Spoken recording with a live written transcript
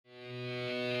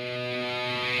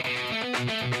My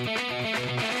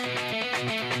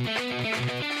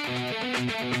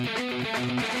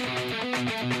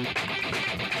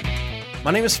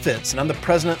name is Fitz, and I'm the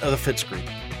president of the Fitz Group.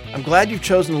 I'm glad you've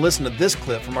chosen to listen to this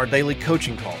clip from our daily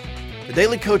coaching call. The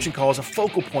daily coaching call is a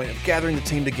focal point of gathering the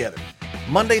team together.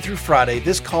 Monday through Friday,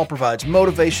 this call provides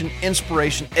motivation,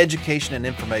 inspiration, education, and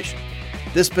information.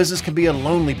 This business can be a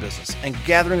lonely business, and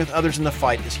gathering with others in the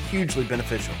fight is hugely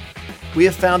beneficial. We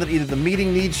have found that either the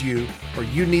meeting needs you or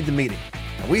you need the meeting,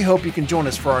 and we hope you can join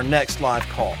us for our next live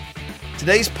call.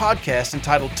 Today's podcast,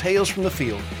 entitled Tales from the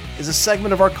Field, is a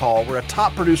segment of our call where a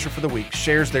top producer for the week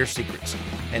shares their secrets.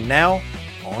 And now,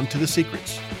 on to the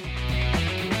secrets.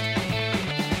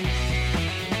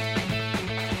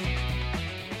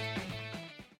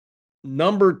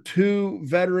 Number 2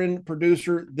 veteran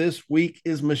producer this week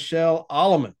is Michele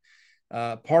Alleman,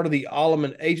 part of the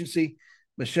Alleman agency.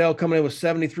 Michele coming in with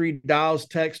 73 dials,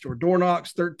 text, or door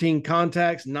knocks, 13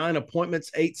 contacts, 9 appointments,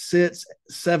 8 sits,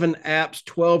 7 apps,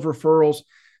 12 referrals,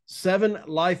 7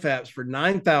 life apps for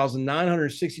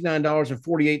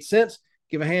 $9,969.48.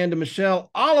 Give a hand to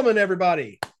Michele Alleman,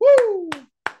 everybody. Woo!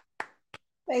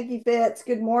 Thank you, Fitz.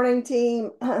 Good morning, team.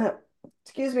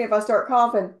 Excuse me if I start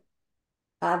coughing.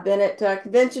 I've been at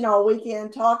convention all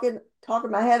weekend talking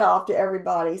my head off to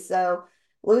everybody, so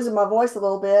losing my voice a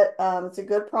little bit. It's a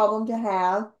good problem to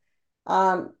have.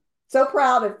 So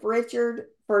proud of Richard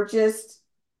for just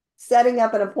setting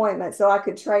up an appointment so I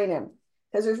could train him,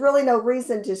 because there's really no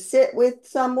reason to sit with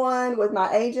someone, with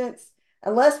my agents,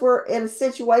 unless we're in a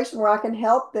situation where I can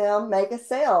help them make a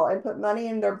sale and put money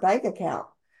in their bank account.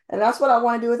 And that's what I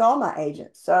want to do with all my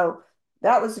agents. So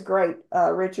that was great,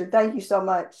 Richard. Thank you so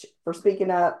much for speaking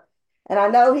up. And I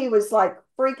know he was like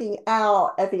freaking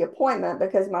out at the appointment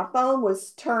because my phone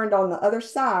was turned on the other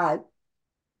side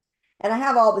and I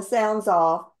have all the sounds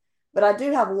off, but I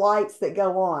do have lights that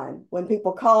go on when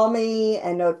people call me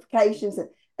and notifications.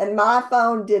 And my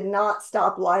phone did not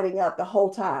stop lighting up the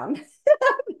whole time.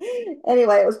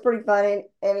 Anyway, it was pretty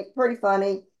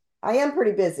funny. I am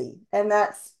pretty busy. And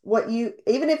that's what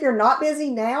even if you're not busy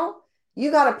now,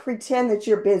 you got to pretend that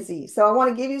you're busy. So I want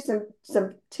to give you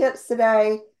some tips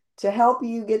today to help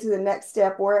you get to the next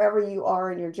step wherever you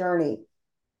are in your journey.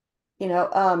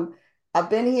 I've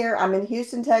been here. I'm in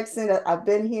Houston, Texas. I've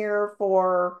been here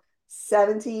for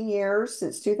 17 years,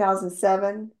 since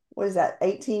 2007. What is that?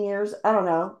 18 years? I don't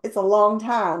know. It's a long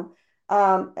time.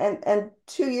 And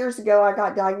 2 years ago, I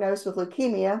got diagnosed with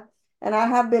leukemia, and I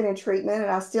have been in treatment,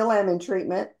 and I still am in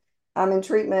treatment. I'm in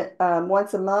treatment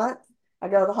once a month. I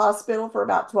go to the hospital for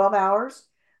about 12 hours.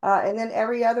 And then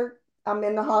I'm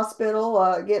in the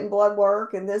hospital getting blood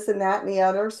work and this and that and the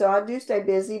other. So I do stay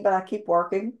busy, but I keep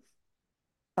working.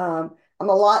 I'm a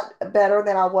lot better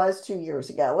than I was 2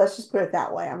 years ago. Let's just put it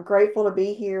that way. I'm grateful to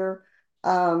be here.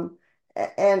 And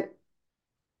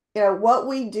what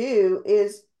we do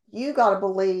is, you got to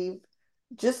believe,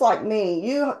 just like me,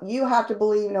 you have to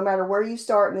believe, no matter where you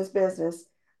start in this business,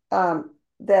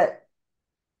 that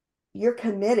you're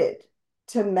committed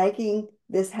to making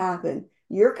this happen.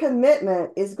 Your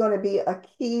commitment is going to be a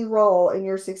key role in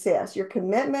your success. Your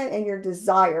commitment and your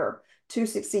desire to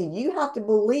succeed. You have to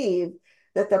believe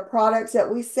that the products that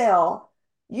we sell,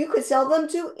 you could sell them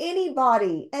to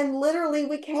anybody, and literally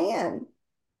we can,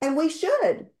 and we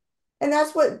should. And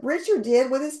that's what Richard did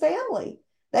with his family.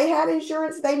 They had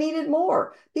insurance, they needed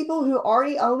more. People who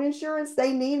already own insurance,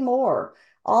 they need more.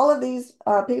 All of these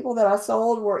people that I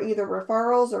sold were either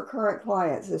referrals or current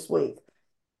clients this week.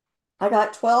 I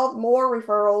got 12 more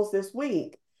referrals this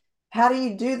week. How do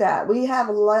you do that? We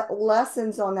have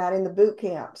lessons on that in the boot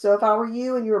camp. So if I were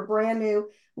you and you were brand new,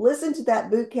 listen to that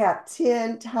boot camp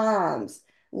 10 times.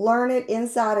 Learn it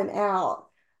inside and out.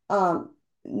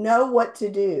 Know what to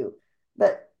do.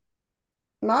 But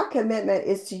my commitment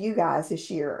is to you guys this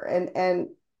year. And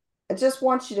I just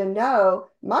want you to know,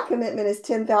 my commitment is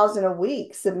 10,000 a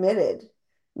week submitted.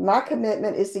 My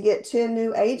commitment is to get 10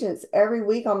 new agents every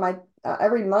week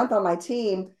every month on my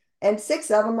team, and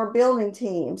 6 of them are building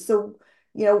teams. So,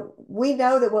 we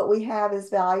know that what we have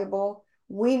is valuable.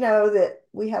 We know that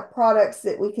we have products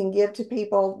that we can give to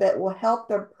people that will help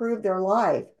them improve their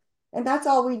life. And that's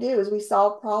all we do, is we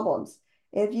solve problems.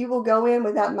 If you will go in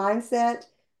with that mindset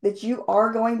that you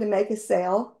are going to make a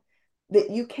sale,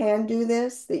 that you can do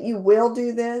this, that you will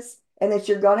do this, and that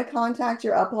you're going to contact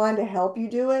your upline to help you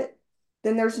do it,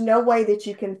 then there's no way that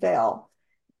you can fail.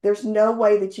 There's no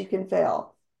way that you can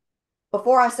fail.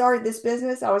 Before I started this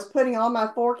business, I was putting all my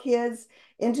 4 kids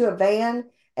into a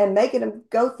van and making them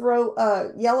go through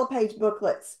yellow page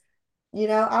booklets.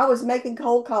 I was making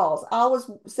cold calls. I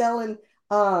was selling,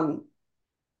 what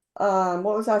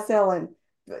was I selling?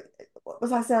 what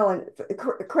was I selling?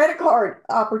 Credit card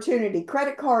opportunity,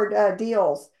 credit card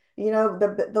deals.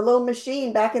 The little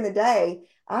machine back in the day.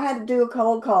 I had to do a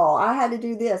cold call. I had to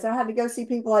do this. I had to go see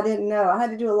people I didn't know. I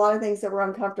had to do a lot of things that were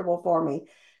uncomfortable for me.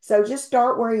 So just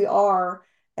start where you are.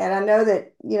 And I know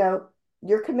that,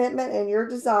 your commitment and your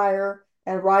desire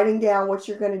and writing down what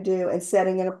you're going to do and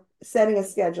setting a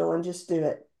schedule and just do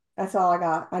it. That's all I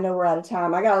got. I know we're out of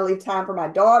time. I got to leave time for my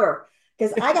daughter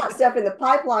because I got stuff in the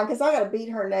pipeline because I got to beat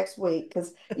her next week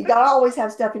because you got to always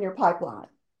have stuff in your pipeline.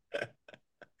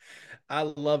 I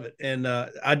love it. And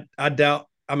I doubt,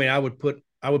 I mean, I would put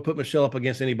Michele up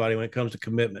against anybody when it comes to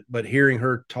commitment, but hearing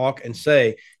her talk and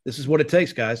say, this is what it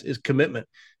takes, guys, is commitment.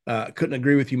 Couldn't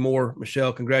agree with you more,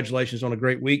 Michele. Congratulations on a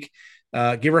great week.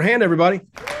 Give her a hand, everybody.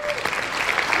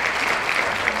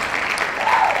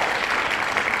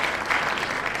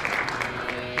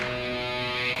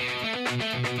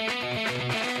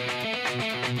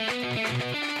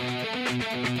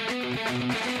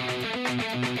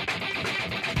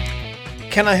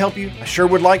 Can I help you? I sure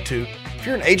would like to. If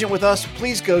you're an agent with us,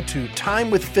 please go to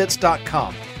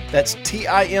timewithfitz.com. That's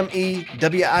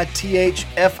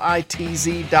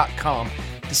timewithfitz.com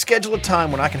to schedule a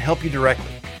time when I can help you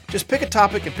directly. Just pick a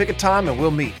topic and pick a time and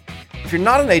we'll meet. If you're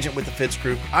not an agent with the Fitz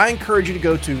Group, I encourage you to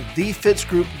go to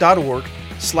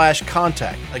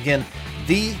thefitzgroup.org/contact. Again,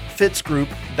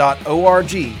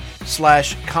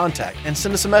 thefitzgroup.org/contact and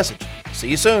send us a message. See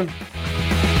you soon.